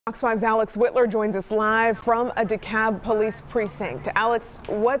Fox 5's Alex Whitler joins us live from a DeKalb police precinct. Alex,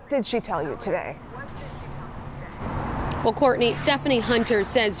 what did she tell you today? Well, Courtney, Stephanie Hunter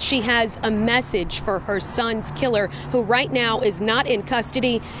says she has a message for her son's killer, who right now is not in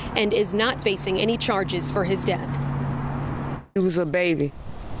custody and is not facing any charges for his death. He was a baby.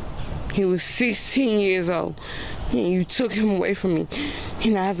 He was 16 years old, and you took him away from me.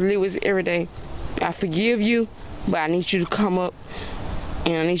 And I have to live with it every day. I forgive you, but I need you to come up,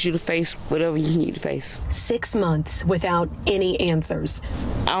 and I need you to face whatever you need to face. 6 months without any answers.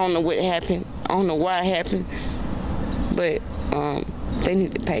 I don't know what happened. I don't know why it happened, but they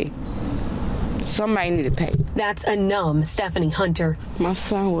need to pay. Somebody need to pay. That's a numb Stephanie Hunter. My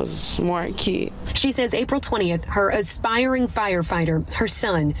son was a smart kid. She says April 20th, her aspiring firefighter, her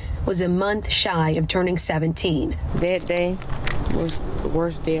son, was a month shy of turning 17. That day was the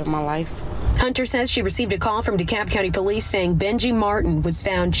worst day of my life. Hunter says she received a call from DeKalb County Police saying Benji Martin was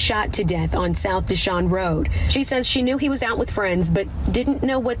found shot to death on South Deshawn Road. She says she knew he was out with friends, but didn't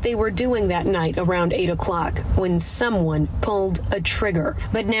know what they were doing that night around 8 o'clock when someone pulled a trigger.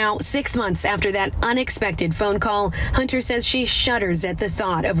 But now, 6 months after that unexpected phone call, Hunter says she shudders at the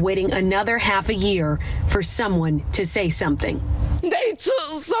thought of waiting another half a year for someone to say something. They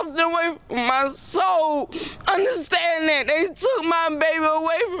took something away from my soul. Understand that. They took my baby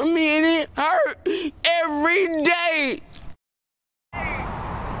away from me, and it hurt every day.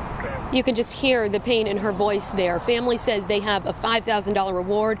 You can just hear the pain in her voice there. Family says they have a $5,000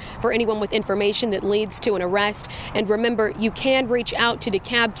 reward for anyone with information that leads to an arrest. And remember, you can reach out to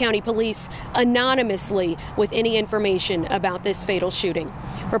DeKalb County Police anonymously with any information about this fatal shooting.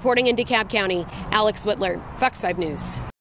 Reporting in DeKalb County, Alex Whitler, Fox 5 News.